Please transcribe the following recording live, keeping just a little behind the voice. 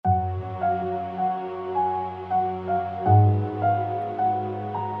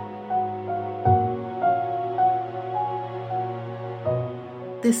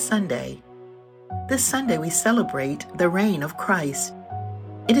this Sunday. This Sunday we celebrate the reign of Christ.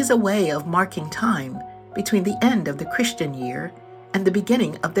 It is a way of marking time between the end of the Christian year and the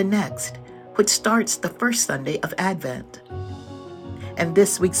beginning of the next, which starts the first Sunday of Advent. In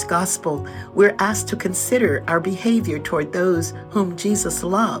this week's Gospel, we're asked to consider our behavior toward those whom Jesus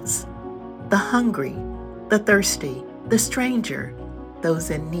loves: the hungry, the thirsty, the stranger, those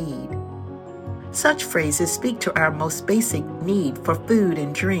in need. Such phrases speak to our most basic need for food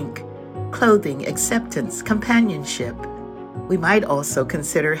and drink, clothing, acceptance, companionship. We might also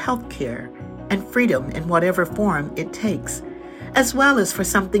consider health care and freedom in whatever form it takes, as well as for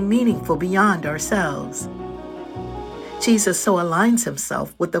something meaningful beyond ourselves. Jesus so aligns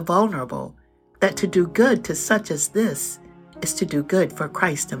himself with the vulnerable that to do good to such as this is to do good for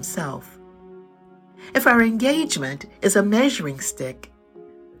Christ himself. If our engagement is a measuring stick,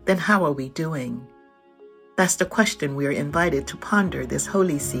 then how are we doing? That's the question we are invited to ponder this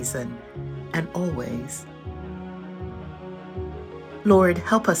holy season and always. Lord,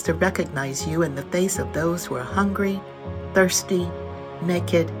 help us to recognize you in the face of those who are hungry, thirsty,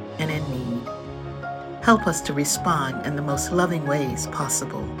 naked, and in need. Help us to respond in the most loving ways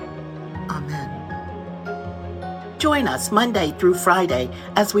possible. Amen. Join us Monday through Friday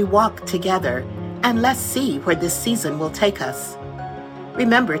as we walk together, and let's see where this season will take us.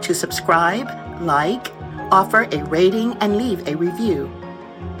 Remember to subscribe, like, offer a rating, and leave a review.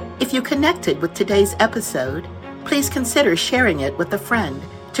 If you connected with today's episode, please consider sharing it with a friend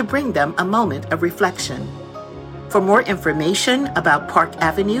to bring them a moment of reflection. For more information about Park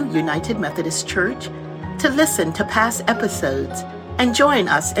Avenue United Methodist Church, to listen to past episodes, and join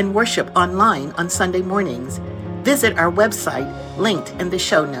us in worship online on Sunday mornings, visit our website linked in the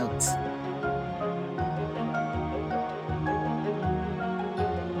show notes.